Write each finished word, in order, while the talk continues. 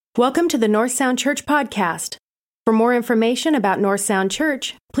Welcome to the North Sound Church podcast. For more information about North Sound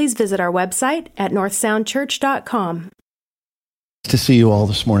Church, please visit our website at northsoundchurch.com. To see you all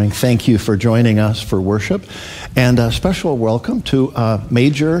this morning. Thank you for joining us for worship. And a special welcome to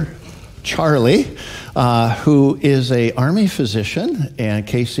Major Charlie, who is an Army physician, and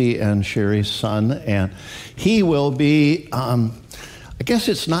Casey and Sherry's son. And he will be, I guess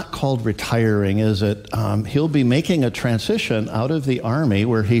it's not called retiring, is it? He'll be making a transition out of the Army,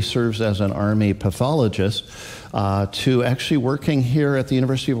 where he serves as an Army pathologist, to actually working here at the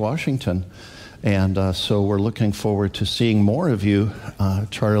University of Washington. And so we're looking forward to seeing more of you,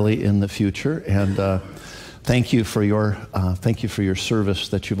 Charlie, in the future. And thank you for your service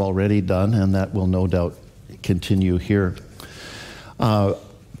that you've already done, and that will no doubt continue here.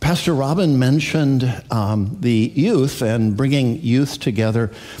 Pastor Robin mentioned the youth and bringing youth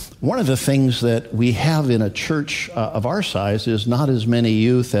together. One of the things that we have in a church of our size is not as many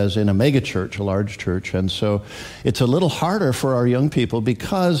youth as in a megachurch, a large church. And so it's a little harder for our young people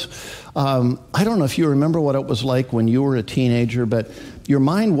because I don't know if you remember what it was like when you were a teenager, but your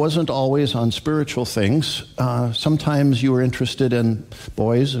mind wasn't always on spiritual things. Sometimes you were interested in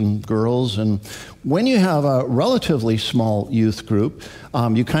boys and girls. And when you have a relatively small youth group,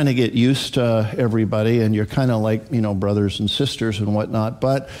 you kind of get used to everybody, and you're kind of like, brothers and sisters and whatnot.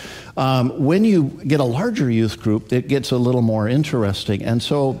 But when you get a larger youth group, it gets a little more interesting. And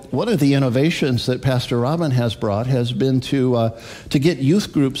so one of the innovations that Pastor Robin has brought has been to get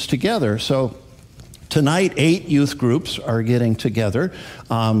youth groups together. So tonight, 8 youth groups are getting together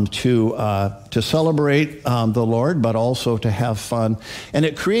to celebrate the Lord, but also to have fun. And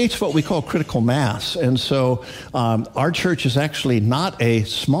it creates what we call critical mass. And so our church is actually not a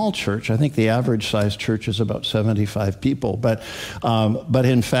small church. I think the average size church is about 75 people. But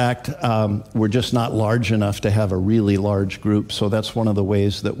in fact, we're just not large enough to have a really large group. So that's one of the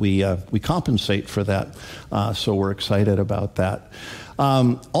ways that we compensate for that. So we're excited about that.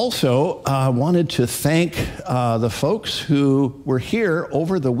 Also, wanted to thank the folks who were here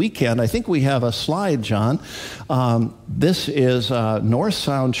over the weekend. I think we have a slide, John. This is North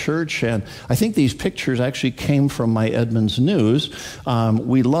Sound Church, and I think these pictures actually came from my Edmonds News.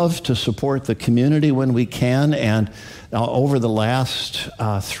 We love to support the community when we can, and over the last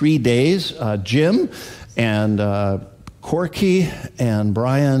 3 days, Jim and Corky and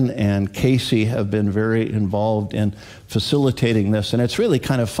Brian and Casey have been very involved in facilitating this. And it's really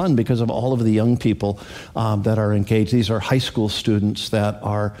kind of fun because of all of the young people that are engaged. These are high school students that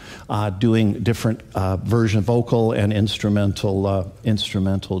are doing different version vocal and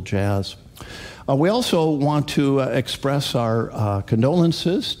instrumental jazz. We also want to express our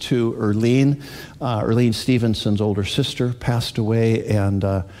condolences to Erlene. Erlene Stevenson's older sister passed away, and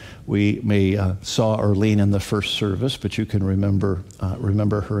we saw Erlene in the first service, but you can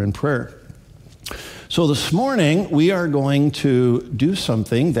remember her in prayer. So this morning, we are going to do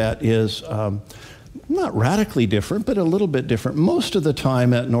something that is not radically different, but a little bit different. Most of the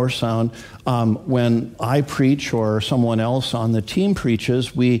time at North Sound, when I preach or someone else on the team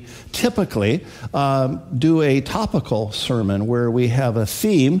preaches, we typically do a topical sermon where we have a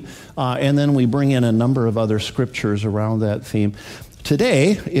theme, and then we bring in a number of other scriptures around that theme.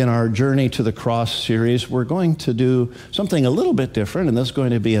 Today, in our Journey to the Cross series, we're going to do something a little bit different, and this is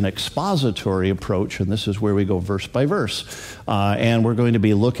going to be an expository approach, and this is where we go verse by verse. And we're going to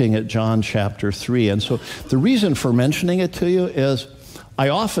be looking at John chapter 3. And so the reason for mentioning it to you is I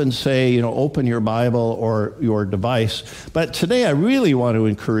often say, open your Bible or your device, but today I really want to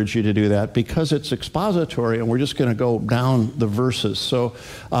encourage you to do that because it's expository and we're just going to go down the verses. So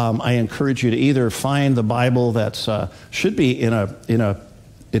I encourage you to either find the Bible that's should be in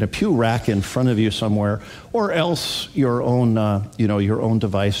a pew rack in front of you somewhere, or else your own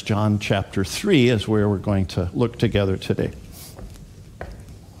device. John chapter 3 is where we're going to look together today.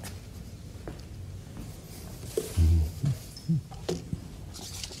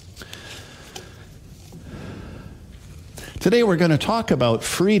 Today we're going to talk about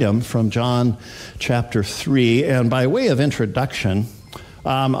freedom from John chapter 3, and by way of introduction,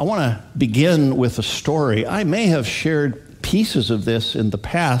 I want to begin with a story. I may have shared pieces of this in the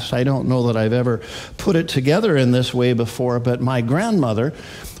past. I don't know that I've ever put it together in this way before, but my grandmother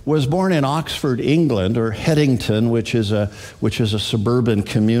was born in Oxford, England, or Headington, which is a suburban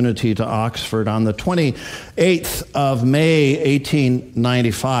community to Oxford, on the 28th of May,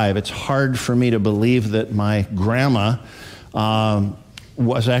 1895. It's hard for me to believe that my grandma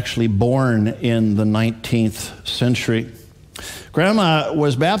was actually born in the 19th century. Grandma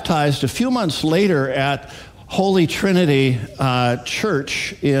was baptized a few months later at Holy Trinity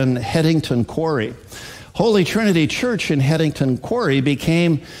Church in Headington Quarry. Holy Trinity Church in Headington Quarry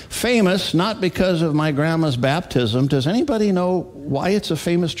became famous not because of my grandma's baptism. Does anybody know why it's a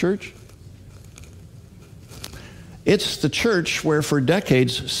famous church? It's the church where for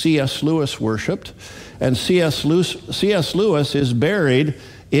decades C.S. Lewis worshiped, and C.S. Lewis is buried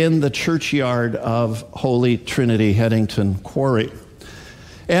in the churchyard of Holy Trinity Headington Quarry.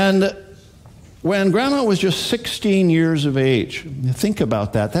 And when Grandma was just 16 years of age, think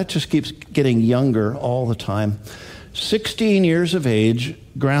about that. That just keeps getting younger all the time. 16 years of age,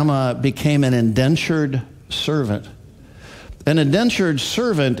 Grandma became an indentured servant. An indentured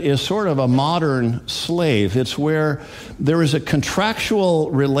servant is sort of a modern slave. It's where there is a contractual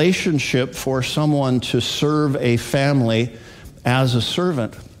relationship for someone to serve a family as a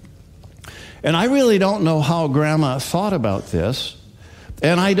servant. And I really don't know how Grandma thought about this.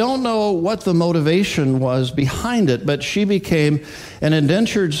 And I don't know what the motivation was behind it, but she became an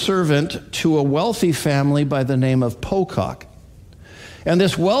indentured servant to a wealthy family by the name of Pocock. And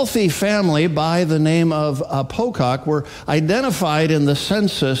this wealthy family by the name of Pocock were identified in the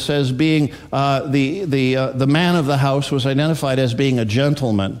census as being, the man of the house was identified as being a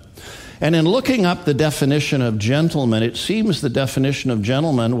gentleman. And in looking up the definition of gentleman, it seems the definition of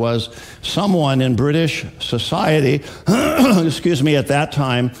gentleman was someone in British society, at that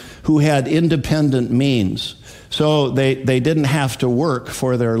time, who had independent means. So they didn't have to work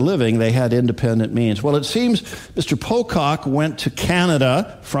for their living. They had independent means. Well, it seems Mr. Pocock went to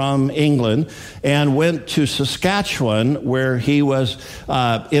Canada from England and went to Saskatchewan, where he was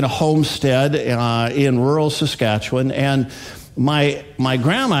in a homestead in rural Saskatchewan. And my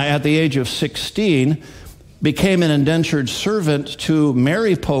grandma, at the age of 16, became an indentured servant to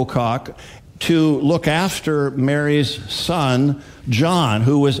Mary Pocock to look after Mary's son, John,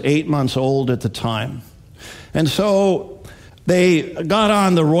 who was 8 months old at the time. And so they got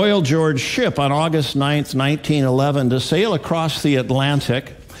on the Royal George ship on August 9th, 1911, to sail across the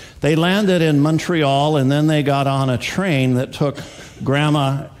Atlantic. They landed in Montreal, and then they got on a train that took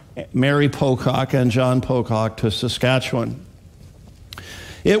Grandma Mary Pocock and John Pocock to Saskatchewan.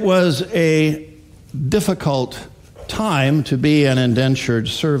 It was a difficult time to be an indentured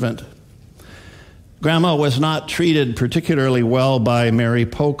servant. Grandma was not treated particularly well by Mary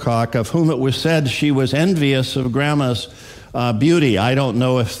Pocock, of whom it was said she was envious of Grandma's beauty. I don't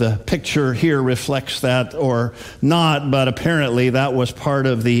know if the picture here reflects that or not, but apparently that was part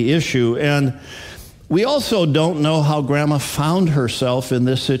of the issue. And we also don't know how Grandma found herself in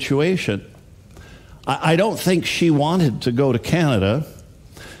this situation. I don't think she wanted to go to Canada.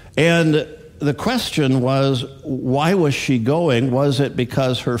 And the question was, why was she going? Was it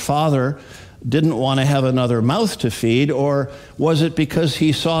because her father didn't want to have another mouth to feed, or was it because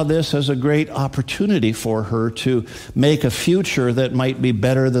he saw this as a great opportunity for her to make a future that might be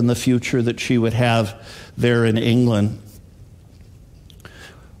better than the future that she would have there in England?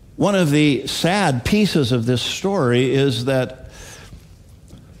 One of the sad pieces of this story is that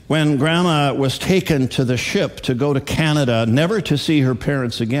when Grandma was taken to the ship to go to Canada, never to see her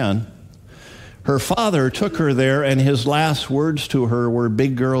parents again, her father took her there, and his last words to her were,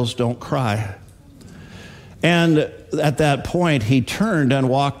 "Big girls don't cry." And at that point, he turned and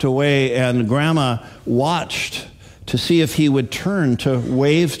walked away, and Grandma watched to see if he would turn to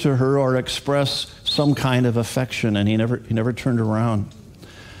wave to her or express some kind of affection, and he never turned around.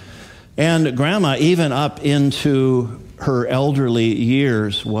 And Grandma, even up into her elderly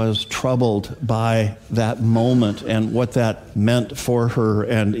years, was troubled by that moment and what that meant for her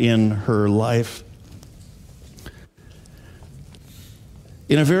and in her life.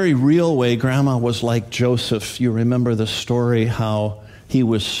 In a very real way, Grandma was like Joseph. You remember the story how he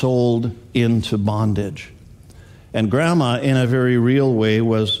was sold into bondage. And Grandma, in a very real way,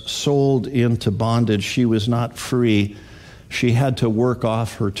 was sold into bondage. She was not free. She had to work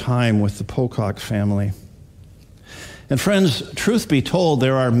off her time with the Pocock family. And friends, truth be told,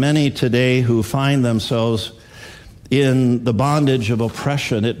 there are many today who find themselves in the bondage of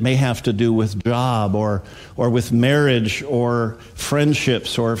oppression. It may have to do with job or with marriage or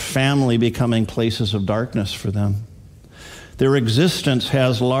friendships or family becoming places of darkness for them. Their existence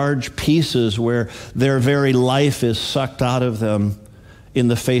has large pieces where their very life is sucked out of them in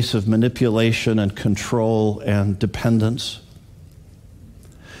the face of manipulation and control and dependence.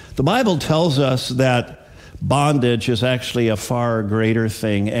 The Bible tells us that bondage is actually a far greater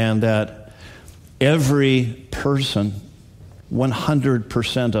thing, and that every person,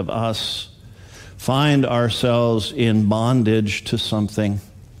 100% of us, find ourselves in bondage to something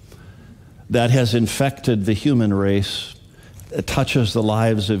that has infected the human race. It touches the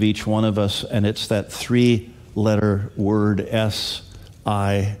lives of each one of us, and it's that three-letter word,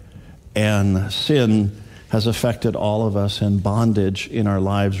 S-I-N. Sin has affected all of us, and bondage in our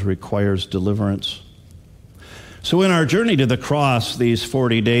lives requires deliverance. So in our journey to the cross, these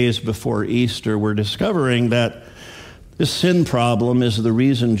 40 days before Easter, we're discovering that this sin problem is the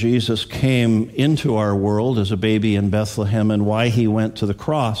reason Jesus came into our world as a baby in Bethlehem and why he went to the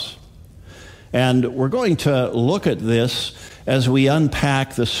cross. And we're going to look at this as we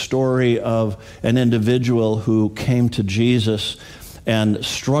unpack the story of an individual who came to Jesus and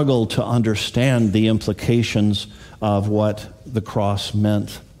struggled to understand the implications of what the cross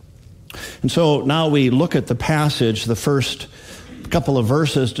meant. And so now we look at the passage. The first couple of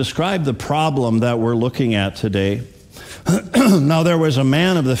verses describe the problem that we're looking at today. Now there was a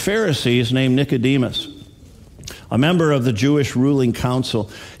man of the Pharisees named Nicodemus, a member of the Jewish ruling council.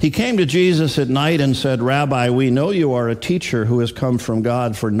 He came to Jesus at night and said, "Rabbi, we know you are a teacher who has come from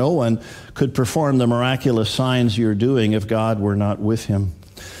God, for no one could perform the miraculous signs you're doing if God were not with him."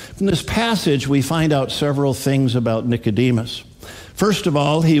 From this passage, we find out several things about Nicodemus. First of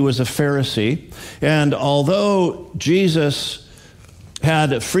all, he was a Pharisee, and although Jesus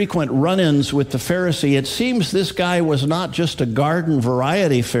had frequent run-ins with the Pharisee, it seems this guy was not just a garden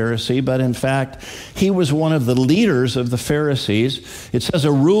variety Pharisee, but in fact, he was one of the leaders of the Pharisees. It says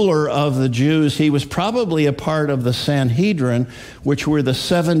a ruler of the Jews. He was probably a part of the Sanhedrin, which were the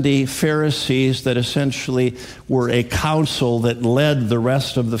 70 Pharisees that essentially were a council that led the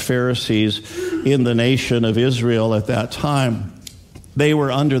rest of the Pharisees in the nation of Israel at that time. They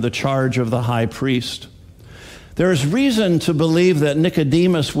were under the charge of the high priest. There is reason to believe that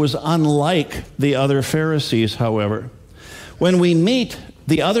Nicodemus was unlike the other Pharisees, however. When we meet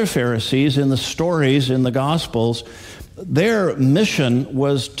the other Pharisees in the stories in the Gospels, their mission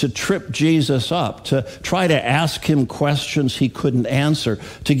was to trip Jesus up, to try to ask him questions he couldn't answer,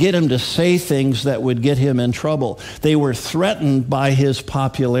 to get him to say things that would get him in trouble. They were threatened by his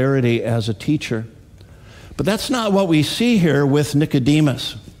popularity as a teacher. But that's not what we see here with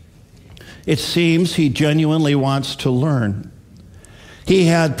Nicodemus. It seems he genuinely wants to learn. He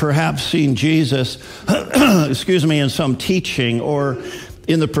had perhaps seen Jesus, in some teaching or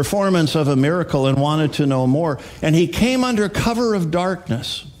in the performance of a miracle and wanted to know more. And he came under cover of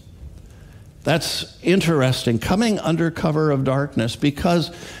darkness. That's interesting, coming under cover of darkness, because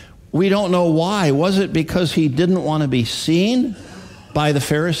we don't know why. Was it because he didn't want to be seen by the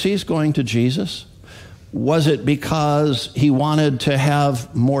Pharisees going to Jesus? Was it because he wanted to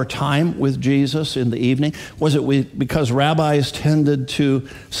have more time with Jesus in the evening? Was it because rabbis tended to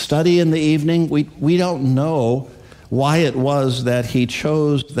study in the evening? We don't know why it was that he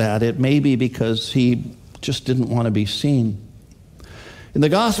chose that. It may be because he just didn't want to be seen. In the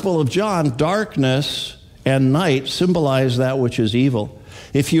Gospel of John, darkness and night symbolize that which is evil.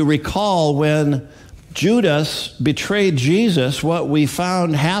 If you recall, when Judas betrayed Jesus, what we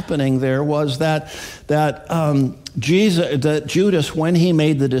found happening there was that Judas, when he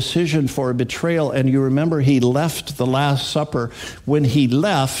made the decision for betrayal, and you remember he left the Last Supper, when he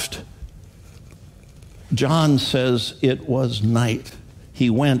left, John says it was night. He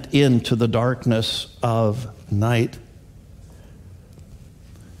went into the darkness of night.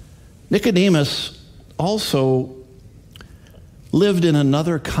 Nicodemus also lived in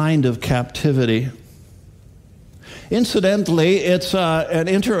another kind of captivity. Incidentally, and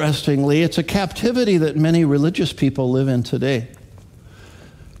interestingly, it's a captivity that many religious people live in today.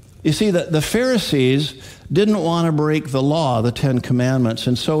 You see, the Pharisees didn't want to break the law, the Ten Commandments,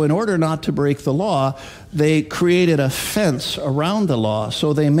 and so in order not to break the law, they created a fence around the law.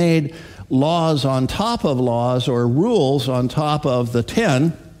 So they made laws on top of laws, or rules on top of the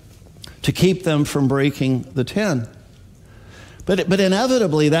 10, to keep them from breaking the 10. But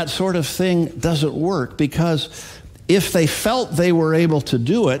inevitably, that sort of thing doesn't work, because if they felt they were able to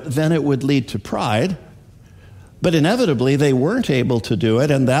do it, then it would lead to pride. But inevitably, they weren't able to do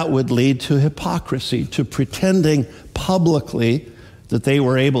it, and that would lead to hypocrisy, to pretending publicly that they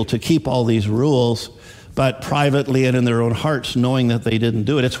were able to keep all these rules, but privately and in their own hearts knowing that they didn't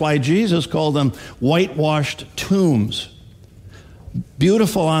do it. It's why Jesus called them whitewashed tombs,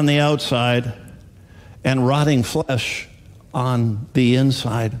 beautiful on the outside and rotting flesh on the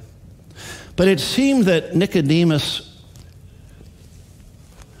inside. But it seemed that Nicodemus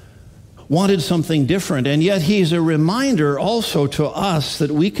wanted something different, and yet he's a reminder also to us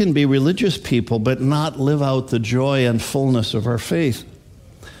that we can be religious people but not live out the joy and fullness of our faith.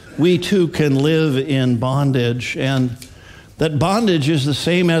 We too can live in bondage, and that bondage is the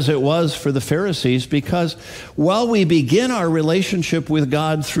same as it was for the Pharisees, because while we begin our relationship with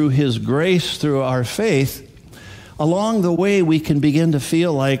God through His grace, through our faith, along the way we can begin to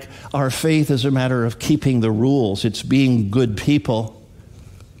feel like our faith is a matter of keeping the rules. It's being good people.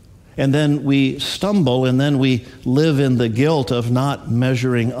 And then we stumble, and then we live in the guilt of not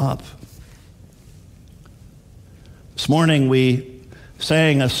measuring up. This morning we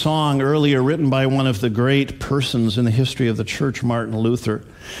sang a song earlier written by one of the great persons in the history of the church, Martin Luther.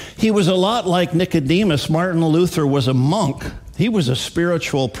 He was a lot like Nicodemus. Martin Luther was a monk. He was a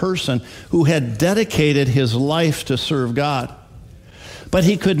spiritual person who had dedicated his life to serve God. But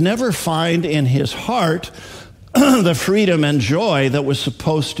he could never find in his heart the freedom and joy that was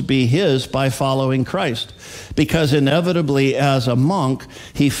supposed to be his by following Christ. Because inevitably, as a monk,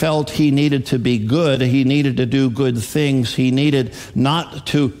 he felt he needed to be good. He needed to do good things. He needed not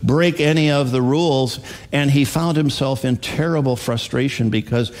to break any of the rules. And he found himself in terrible frustration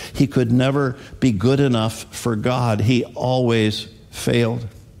because he could never be good enough for God. He always failed.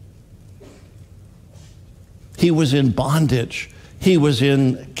 He was in bondage. He was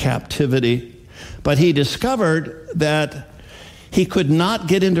in captivity. But he discovered that he could not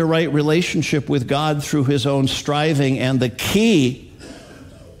get into right relationship with God through his own striving, and the key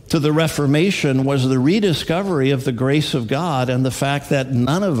to the Reformation was the rediscovery of the grace of God and the fact that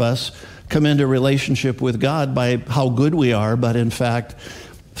none of us come into relationship with God by how good we are, but in fact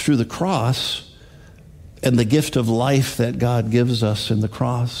through the cross and the gift of life that God gives us in the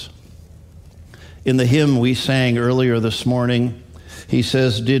cross. In the hymn we sang earlier this morning, he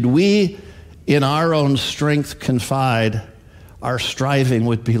says, "Did we in our own strength confide, our striving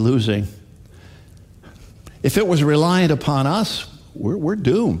would be losing." If it was reliant upon us, we're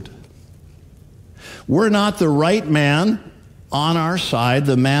doomed. We're not the right man on our side,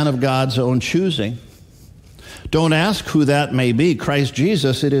 the man of God's own choosing. Don't ask who that may be. Christ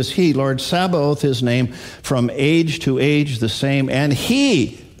Jesus, it is he. Lord Sabaoth, his name, from age to age the same, and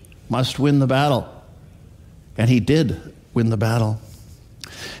he must win the battle. And he did win the battle.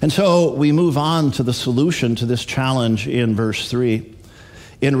 And so we move on to the solution to this challenge in verse 3.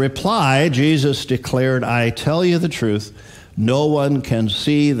 In reply, Jesus declared, "I tell you the truth, no one can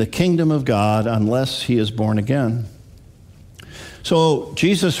see the kingdom of God unless he is born again." So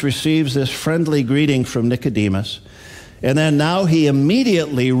Jesus receives this friendly greeting from Nicodemus, and then now he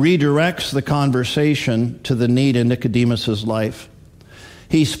immediately redirects the conversation to the need in Nicodemus's life.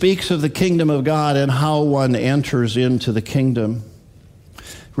 He speaks of the kingdom of God and how one enters into the kingdom.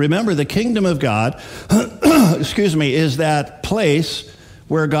 Remember, the kingdom of God, is that place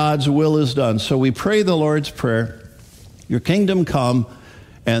where God's will is done. So we pray the Lord's Prayer, your kingdom come,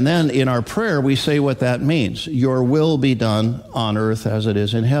 and then in our prayer we say what that means. Your will be done on earth as it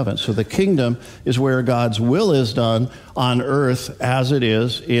is in heaven. So the kingdom is where God's will is done on earth as it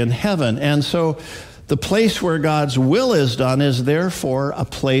is in heaven. And so the place where God's will is done is therefore a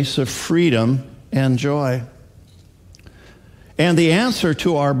place of freedom and joy. And the answer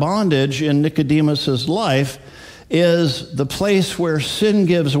to our bondage in Nicodemus's life is the place where sin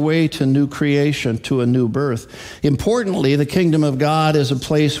gives way to new creation, to a new birth. Importantly, the kingdom of God is a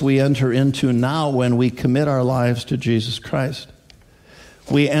place we enter into now when we commit our lives to Jesus Christ.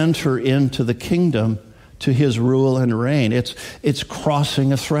 We enter into the kingdom, to his rule and reign. It's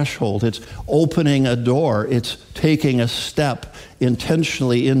crossing a threshold. It's opening a door. It's taking a step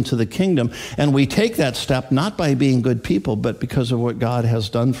intentionally into the kingdom. And we take that step not by being good people, but because of what God has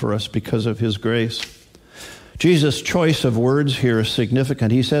done for us, because of his grace. Jesus' choice of words here is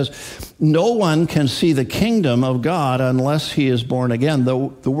significant. He says, no one can see the kingdom of God unless he is born again. The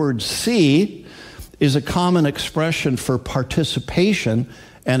word see is a common expression for participation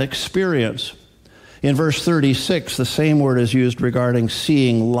and experience. In verse 36, the same word is used regarding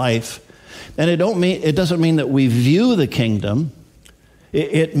seeing life. And it doesn't mean that we view the kingdom.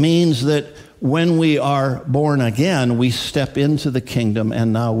 It means that when we are born again, we step into the kingdom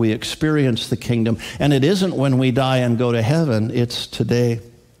and now we experience the kingdom. And it isn't when we die and go to heaven, it's today.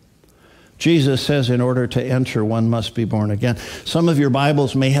 Jesus says in order to enter, one must be born again. Some of your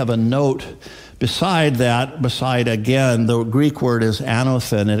Bibles may have a note beside again, the Greek word is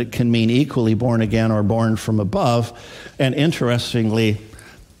anothen, and it can mean equally born again or born from above. And interestingly,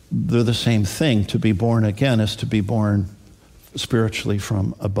 they're the same thing. To be born again is to be born spiritually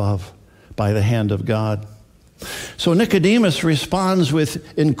from above by the hand of God. So Nicodemus responds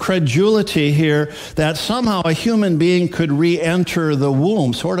with incredulity here that somehow a human being could re-enter the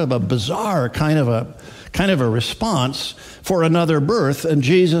womb, sort of a bizarre kind of a response for another birth. And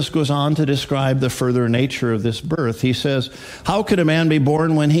Jesus goes on to describe the further nature of this birth. He says, how could a man be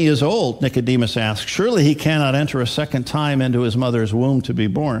born when he is old? Nicodemus asks. Surely he cannot enter a second time into his mother's womb to be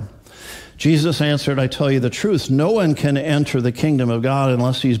born. Jesus answered, I tell you the truth, no one can enter the kingdom of God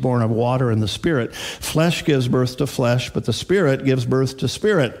unless he's born of water and the Spirit. Flesh gives birth to flesh, but the Spirit gives birth to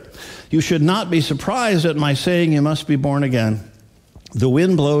spirit. You should not be surprised at my saying you must be born again. The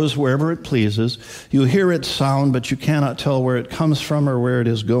wind blows wherever it pleases. You hear its sound, but you cannot tell where it comes from or where it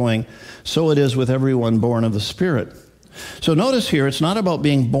is going. So it is with everyone born of the Spirit. So notice here, it's not about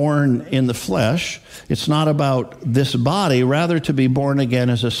being born in the flesh. It's not about this body. Rather, to be born again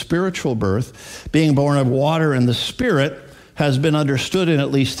is a spiritual birth. Being born of water and the Spirit has been understood in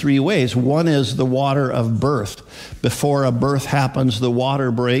at least three ways. One is the water of birth. Before a birth happens, the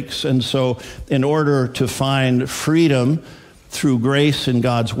water breaks. And so in order to find freedom through grace in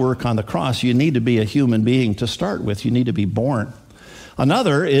God's work on the cross, you need to be a human being to start with. You need to be born.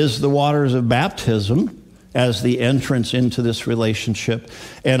 Another is the waters of baptism as the entrance into this relationship.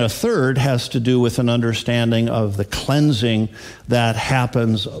 And a third has to do with an understanding of the cleansing that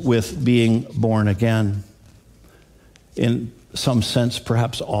happens with being born again. In some sense,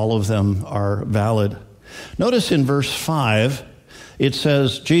 perhaps all of them are valid. Notice in verse 5, it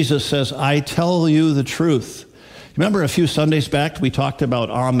says, Jesus says, I tell you the truth. Remember a few Sundays back, we talked about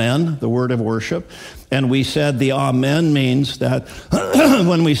amen, the word of worship, and we said the amen means that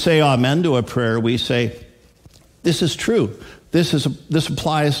when we say amen to a prayer, we say, this is true. This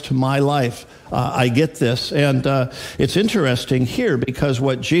applies to my life. I get this. And it's interesting here because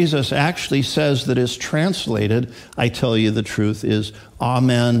what Jesus actually says that is translated, I tell you the truth, is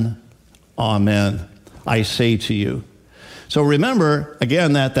amen, amen, I say to you. So remember,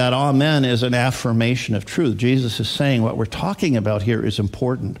 again, that amen is an affirmation of truth. Jesus is saying what we're talking about here is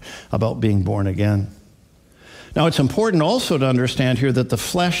important about being born again. Now, it's important also to understand here that the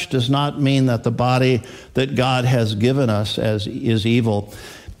flesh does not mean that the body that God has given us is evil.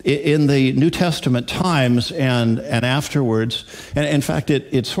 In the New Testament times and afterwards, and in fact,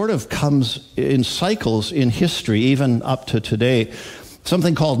 it sort of comes in cycles in history, even up to today,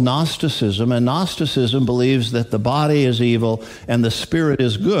 something called Gnosticism. And Gnosticism believes that the body is evil and the spirit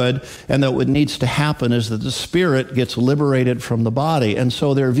is good, and that what needs to happen is that the spirit gets liberated from the body. And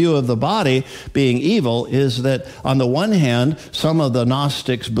so their view of the body being evil is that, on the one hand, some of the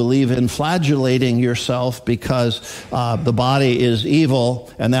Gnostics believe in flagellating yourself because the body is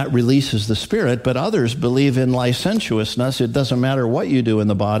evil and that releases the spirit, but others believe in licentiousness. It doesn't matter what you do in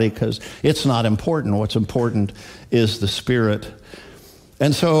the body because it's not important. What's important is the spirit.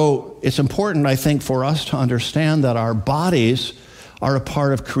 And so it's important, I think, for us to understand that our bodies are a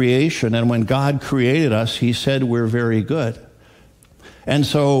part of creation. And when God created us, he said we're very good. And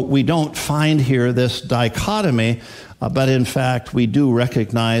so we don't find here this dichotomy, but in fact, we do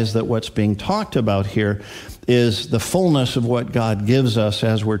recognize that what's being talked about here is the fullness of what God gives us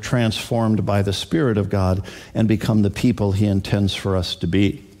as we're transformed by the Spirit of God and become the people he intends for us to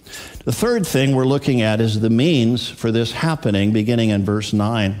be. The third thing we're looking at is the means for this happening, beginning in verse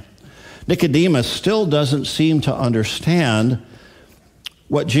 9. Nicodemus still doesn't seem to understand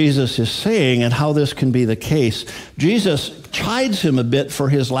what Jesus is saying and how this can be the case. Jesus chides him a bit for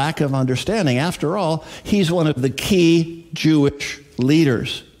his lack of understanding. After all, he's one of the key Jewish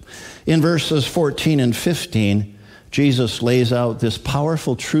leaders. In verses 14 and 15, Jesus lays out this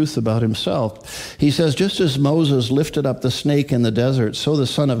powerful truth about himself. He says, just as Moses lifted up the snake in the desert, so the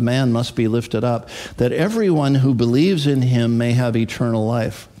Son of Man must be lifted up, that everyone who believes in him may have eternal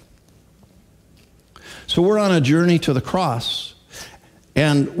life. So we're on a journey to the cross,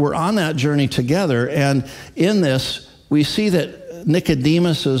 and we're on that journey together. And in this, we see that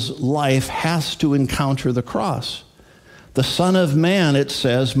Nicodemus's life has to encounter the cross. The Son of Man, it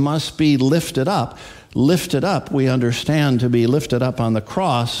says, must be lifted up. Lifted up, we understand, to be lifted up on the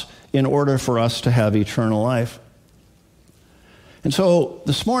cross in order for us to have eternal life. And so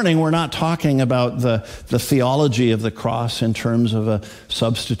this morning, we're not talking about the theology of the cross in terms of a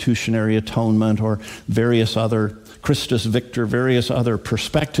substitutionary atonement or various other Christus Victor, various other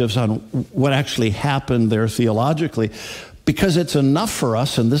perspectives on what actually happened there theologically, because it's enough for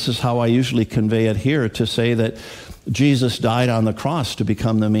us, and this is how I usually convey it here, to say that Jesus died on the cross to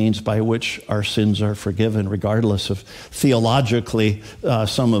become the means by which our sins are forgiven, regardless of theologically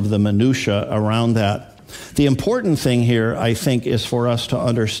some of the minutia around that. The important thing here, I think, is for us to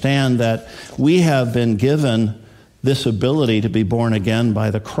understand that we have been given this ability to be born again by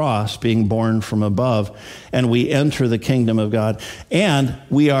the cross, being born from above, and we enter the kingdom of God. And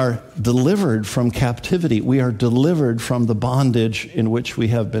we are delivered from captivity. We are delivered from the bondage in which we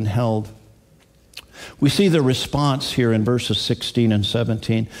have been held. We see the response here in verses 16 and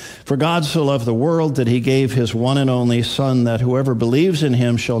 17. For God so loved the world that he gave his one and only Son, that whoever believes in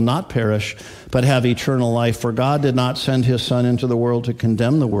him shall not perish, but have eternal life. For God did not send his Son into the world to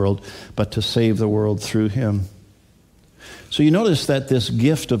condemn the world, but to save the world through him. So you notice that this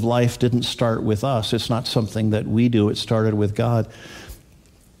gift of life didn't start with us. It's not something that we do. It started with God.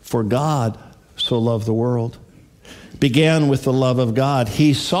 For God so loved the world. began with the love of God.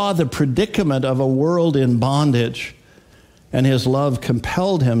 He saw the predicament of a world in bondage, and his love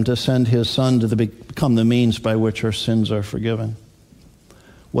compelled him to send his Son to become the means by which our sins are forgiven.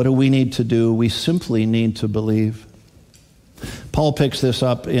 What do we need to do? We simply need to believe. Paul picks this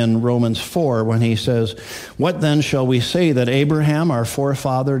up in Romans 4 when he says, "What then shall we say that Abraham, our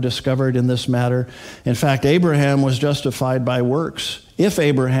forefather, discovered in this matter? In fact, Abraham was justified by works. If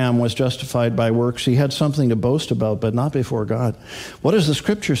Abraham was justified by works, he had something to boast about, but not before God. What does the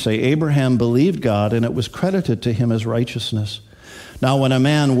Scripture say? Abraham believed God, and it was credited to him as righteousness. Now, when a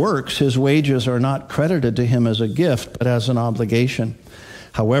man works, his wages are not credited to him as a gift, but as an obligation.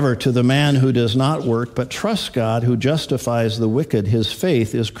 However, to the man who does not work, but trusts God, who justifies the wicked, his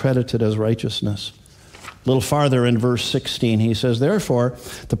faith is credited as righteousness." A little farther in verse 16, he says, "Therefore,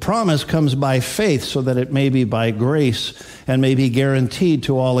 the promise comes by faith, so that it may be by grace and may be guaranteed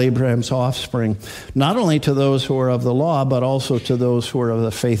to all Abraham's offspring, not only to those who are of the law, but also to those who are of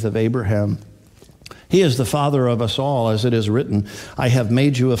the faith of Abraham. He is the father of us all, as it is written, 'I have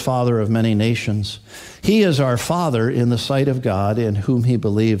made you a father of many nations.' He is our Father in the sight of God, in whom he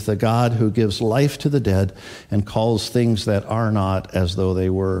believed, the God who gives life to the dead and calls things that are not as though they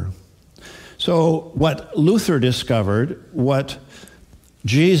were." So what Luther discovered, what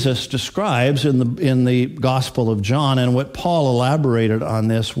Jesus describes in the Gospel of John, and what Paul elaborated on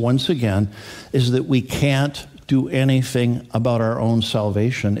this once again, is that we can't do anything about our own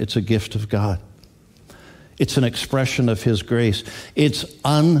salvation. It's a gift of God. It's an expression of his grace. It's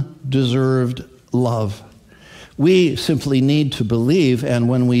undeserved love. We simply need to believe, and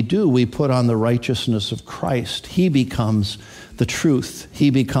when we do, we put on the righteousness of Christ. He becomes the truth. He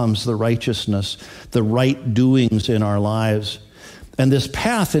becomes the righteousness, the right doings in our lives. And this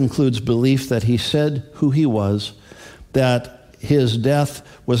path includes belief that he said who he was, that his death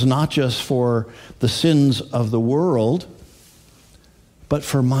was not just for the sins of the world, but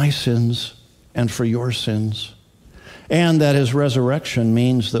for my sins and for your sins, and that his resurrection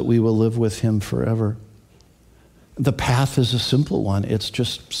means that we will live with him forever. The path is a simple one. It's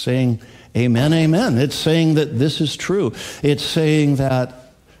just saying, amen, amen. It's saying that this is true. It's saying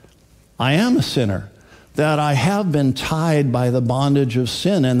that I am a sinner, that I have been tied by the bondage of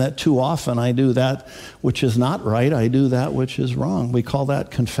sin, and that too often I do that which is not right. I do that which is wrong. We call that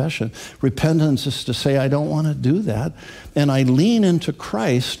confession. Repentance is to say, I don't want to do that, and I lean into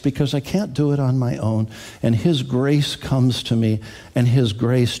Christ because I can't do it on my own, and his grace comes to me, and his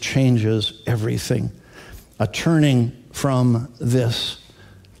grace changes everything. A turning from this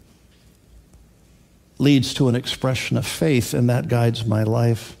leads to an expression of faith, and that guides my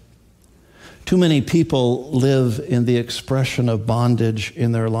life. Too many people live in the expression of bondage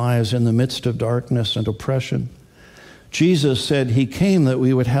in their lives in the midst of darkness and oppression. Jesus said he came that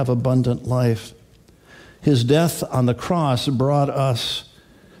we would have abundant life. His death on the cross brought us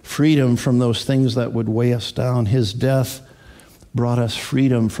freedom from those things that would weigh us down. His death brought us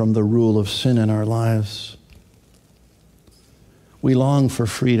freedom from the rule of sin in our lives. We long for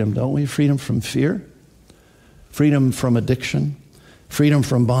freedom, don't we? Freedom from fear, freedom from addiction, freedom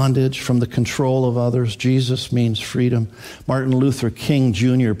from bondage, from the control of others. Jesus means freedom. Martin Luther King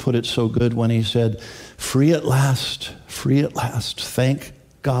Jr. put it so good when he said, free at last, thank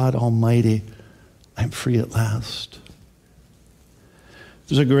God Almighty, I'm free at last.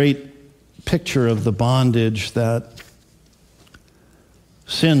 There's a great picture of the bondage that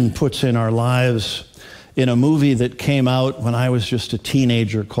sin puts in our lives in a movie that came out when I was just a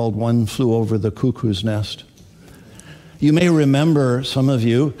teenager called One Flew Over the Cuckoo's Nest. You may remember, some of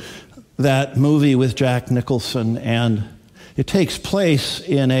you, that movie with Jack Nicholson, and it takes place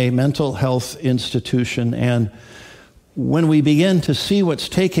in a mental health institution, and when we begin to see what's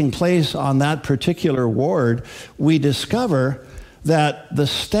taking place on that particular ward, we discover that the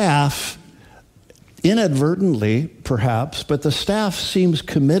staff, inadvertently perhaps, but the staff seems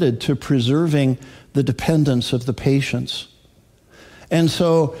committed to preserving the dependence of the patients. And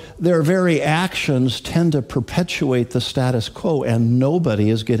so their very actions tend to perpetuate the status quo, and nobody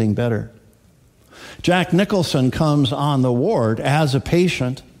is getting better. Jack Nicholson comes on the ward as a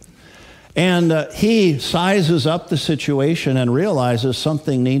patient, and he sizes up the situation and realizes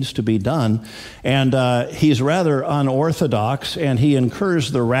something needs to be done. And he's rather unorthodox, and he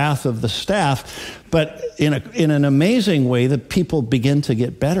incurs the wrath of the staff. But in an amazing way, the people begin to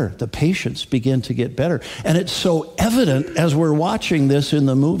get better. The patients begin to get better. And it's so evident as we're watching this in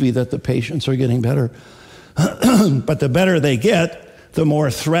the movie that the patients are getting better. But the better they get, the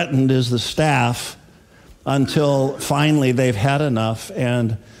more threatened is the staff, until finally they've had enough,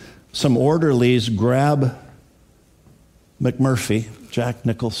 and some orderlies grab McMurphy, Jack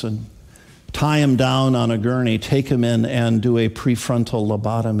Nicholson, tie him down on a gurney, take him in, and do a prefrontal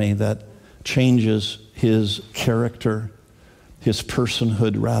lobotomy that changes his character, his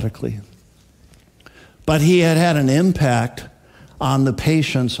personhood radically. But he had had an impact on the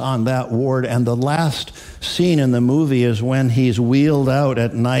patients on that ward, and the last scene in the movie is when he's wheeled out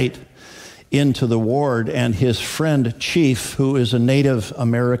at night into the ward, and his friend Chief, who is a Native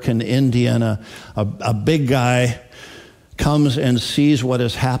American Indian, a big guy, comes and sees what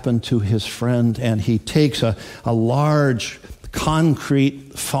has happened to his friend, and he takes a large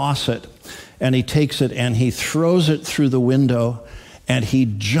concrete faucet, and he takes it and he throws it through the window, and he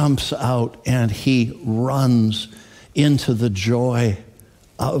jumps out and he runs into the joy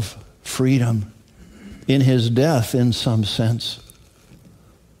of freedom in his death, in some sense.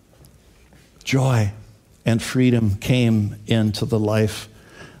 Joy and freedom came into the life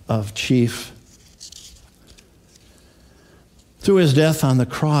of Chief. Through his death on the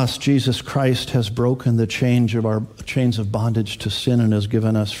cross, Jesus Christ has broken the chains of bondage to sin and has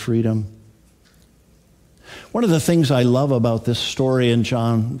given us freedom. One of the things I love about this story in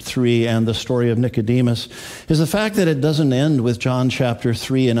John 3 and the story of Nicodemus is the fact that it doesn't end with John chapter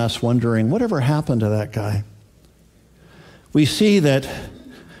 3 and us wondering, whatever happened to that guy? We see that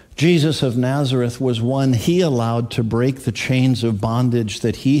Jesus of Nazareth was one he allowed to break the chains of bondage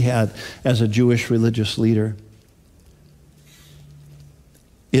that he had as a Jewish religious leader.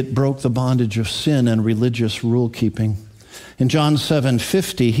 It broke the bondage of sin and religious rule-keeping. In John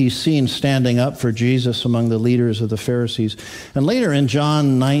 7:50, he's seen standing up for Jesus among the leaders of the Pharisees. And later in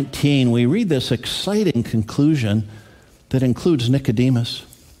John 19, we read this exciting conclusion that includes Nicodemus.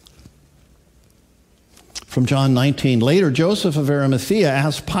 From John 19, later Joseph of Arimathea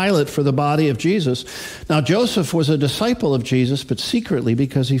asked Pilate for the body of Jesus. Now Joseph was a disciple of Jesus, but secretly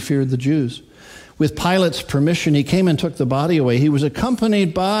because he feared the Jews. With Pilate's permission, he came and took the body away. He was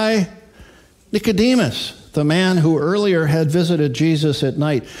accompanied by Nicodemus, the man who earlier had visited Jesus at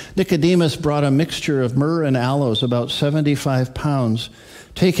night. Nicodemus brought a mixture of myrrh and aloes, about 75 pounds.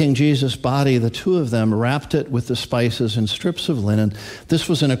 Taking Jesus' body, the two of them wrapped it with the spices in strips of linen. This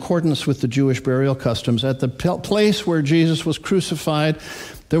was in accordance with the Jewish burial customs. At the place where Jesus was crucified,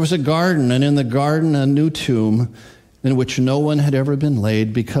 there was a garden, and in the garden a new tomb in which no one had ever been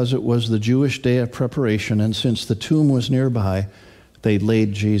laid, because it was the Jewish day of preparation, and since the tomb was nearby, they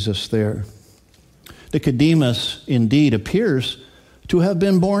laid Jesus there. Nicodemus indeed appears to have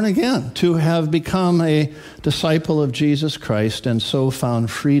been born again, to have become a disciple of Jesus Christ, and so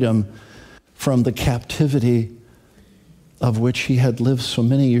found freedom from the captivity of which he had lived so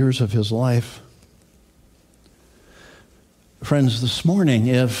many years of his life. Friends, this morning,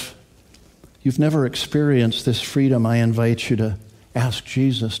 if you've never experienced this freedom, I invite you to ask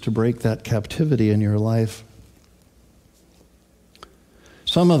Jesus to break that captivity in your life.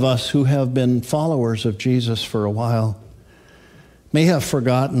 Some of us who have been followers of Jesus for a while may have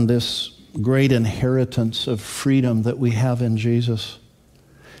forgotten this great inheritance of freedom that we have in Jesus.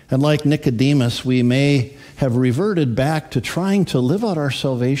 And like Nicodemus, we may have reverted back to trying to live out our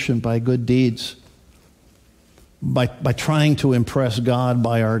salvation by good deeds, by trying to impress God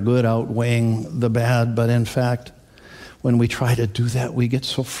by our good outweighing the bad. But in fact, when we try to do that, we get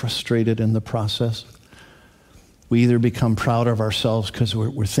so frustrated in the process. We either become proud of ourselves because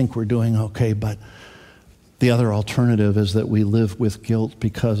we think we're doing okay, but the other alternative is that we live with guilt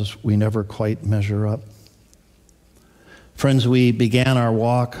because we never quite measure up. Friends, we began our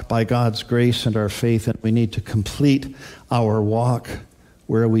walk by God's grace and our faith, and we need to complete our walk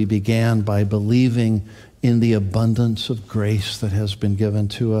where we began, by believing in the abundance of grace that has been given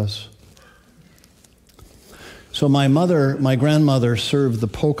to us. So my grandmother served the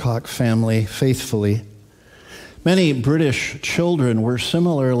Pocock family faithfully. Many British children were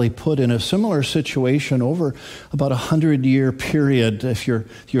similarly put in a similar situation over about 100-year period. If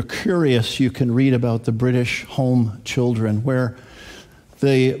you're curious, you can read about the British Home Children, where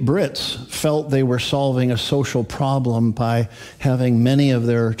the Brits felt they were solving a social problem by having many of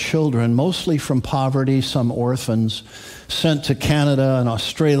their children, mostly from poverty, some orphans, sent to Canada and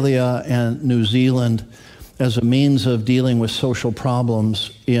Australia and New Zealand as a means of dealing with social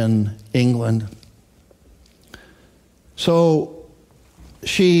problems in England. So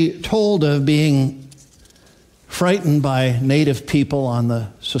she told of being frightened by native people on the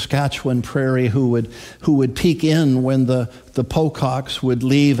Saskatchewan prairie who would peek in when the Pococks would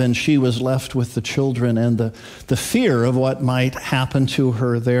leave, and she was left with the children, and the fear of what might happen to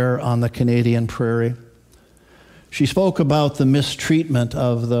her there on the Canadian prairie. She spoke about the mistreatment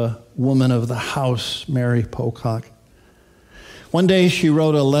of the woman of the house, Mary Pocock. One day she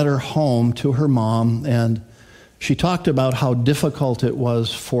wrote a letter home to her mom, and she talked about how difficult it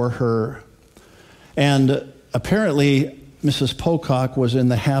was for her And apparently, Mrs. Pocock was in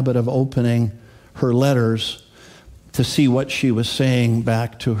the habit of opening her letters to see what she was saying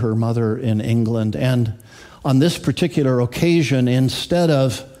back to her mother in England. And on this particular occasion, instead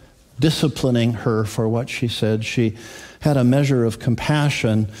of disciplining her for what she said, she had a measure of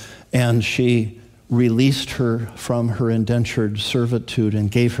compassion, and she released her from her indentured servitude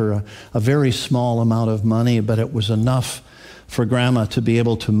and gave her a very small amount of money, but it was enough for Grandma to be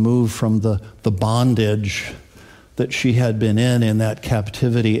able to move from the bondage that she had been in that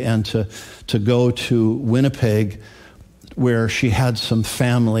captivity, and to go to Winnipeg, where she had some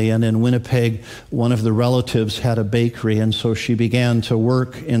family. And in Winnipeg, one of the relatives had a bakery, and so she began to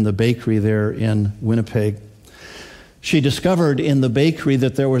work in the bakery there in Winnipeg. She discovered in the bakery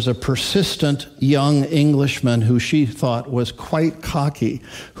that there was a persistent young Englishman who she thought was quite cocky,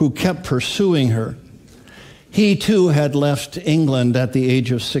 who kept pursuing her. He too had left England at the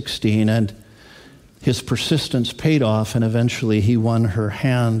age of 16, and his persistence paid off, and eventually he won her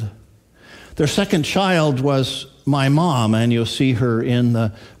hand. Their second child was my mom, and you'll see her in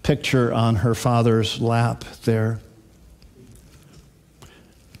the picture on her father's lap there.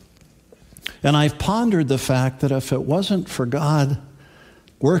 And I've pondered the fact that if it wasn't for God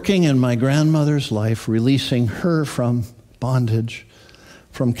working in my grandmother's life, releasing her from bondage,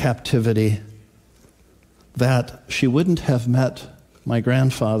 from captivity, that she wouldn't have met my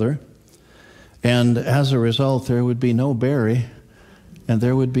grandfather. And as a result, there would be no Barry, and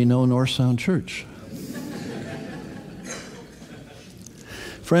there would be no North Sound Church.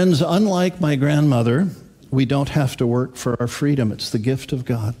 Friends, unlike my grandmother, we don't have to work for our freedom. It's the gift of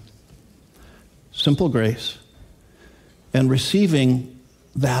God. Simple grace. And receiving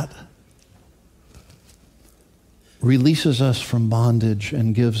that releases us from bondage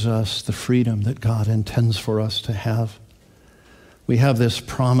and gives us the freedom that God intends for us to have. We have this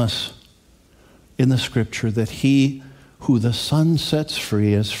promise in the Scripture that he who the Son sets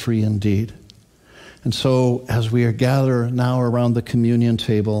free is free indeed. And so as we are gathered now around the communion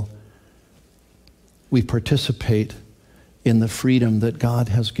table, we participate in the freedom that God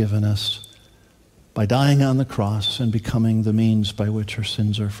has given us by dying on the cross and becoming the means by which our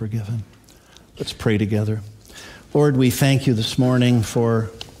sins are forgiven. Let's pray together. Lord, we thank you this morning for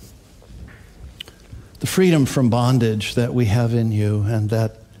the freedom from bondage that we have in you, and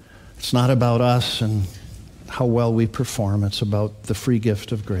that it's not about us and how well we perform. It's about the free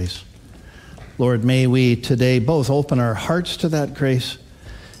gift of grace. Lord, may we today both open our hearts to that grace,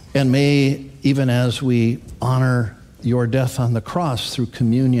 and may, even as we honor your death on the cross through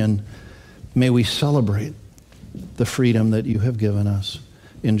communion, may we celebrate the freedom that you have given us.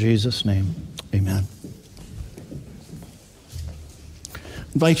 In Jesus' name, amen.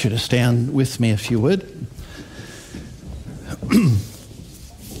 I invite you to stand with me if you would.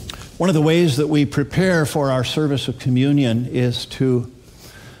 One of the ways that we prepare for our service of communion is to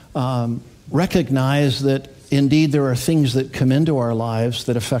recognize that indeed there are things that come into our lives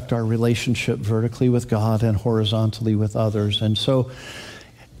that affect our relationship vertically with God and horizontally with others. And so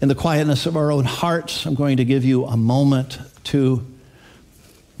in the quietness of our own hearts, I'm going to give you a moment to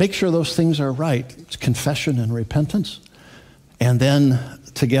make sure those things are right. It's confession and repentance. And then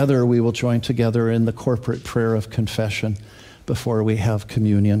together we will join together in the corporate prayer of confession before we have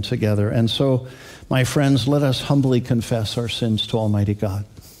communion together. And so, my friends, let us humbly confess our sins to Almighty God.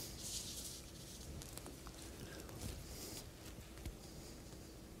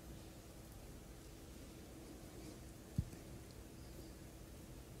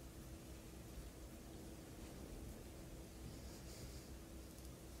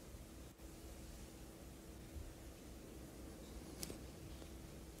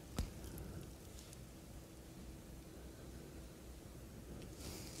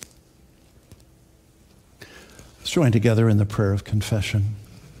 Let's join together in the prayer of confession.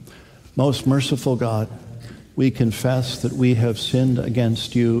 Most merciful God, we confess that we have sinned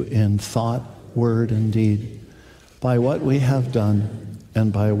against you in thought, word, and deed, by what we have done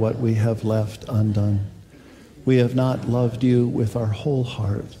and by what we have left undone. We have not loved you with our whole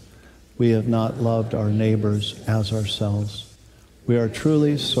heart. We have not loved our neighbors as ourselves. We are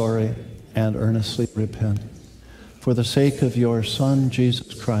truly sorry and earnestly repent. For the sake of your Son,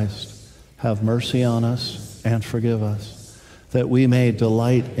 Jesus Christ, have mercy on us and forgive us, that we may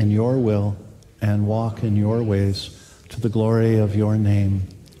delight in your will and walk in your ways to the glory of your name.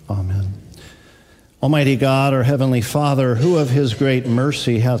 Amen. Almighty God, our heavenly Father, who of his great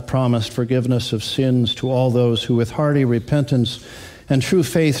mercy hath promised forgiveness of sins to all those who with hearty repentance and true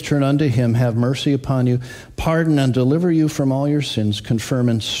faith turn unto him, have mercy upon you, pardon and deliver you from all your sins, confirm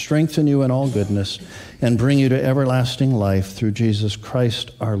and strengthen you in all goodness, and bring you to everlasting life through Jesus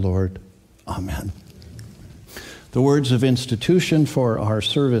Christ our Lord. Amen. The words of institution for our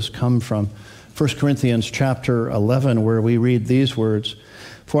service come from 1 Corinthians chapter 11, where we read these words,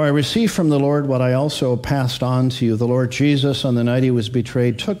 "For I received from the Lord what I also passed on to you. The Lord Jesus, on the night he was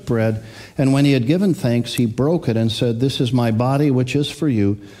betrayed, took bread, and when he had given thanks, he broke it and said, 'This is my body, which is for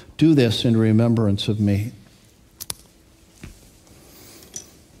you. Do this in remembrance of me.'"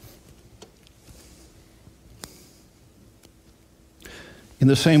 In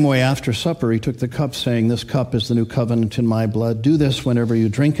the same way, after supper, he took the cup, saying, "This cup is the new covenant in my blood. Do this whenever you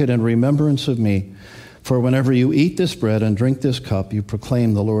drink it in remembrance of me. For whenever you eat this bread and drink this cup, you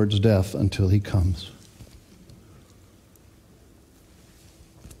proclaim the Lord's death until he comes."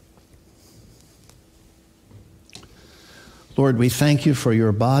 Lord, we thank you for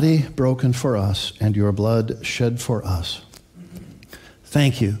your body broken for us and your blood shed for us.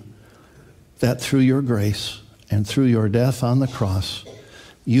 Thank you that through your grace and through your death on the cross,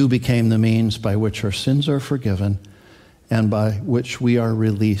 you became the means by which our sins are forgiven and by which we are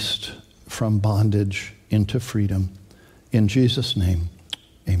released from bondage into freedom. In Jesus' name.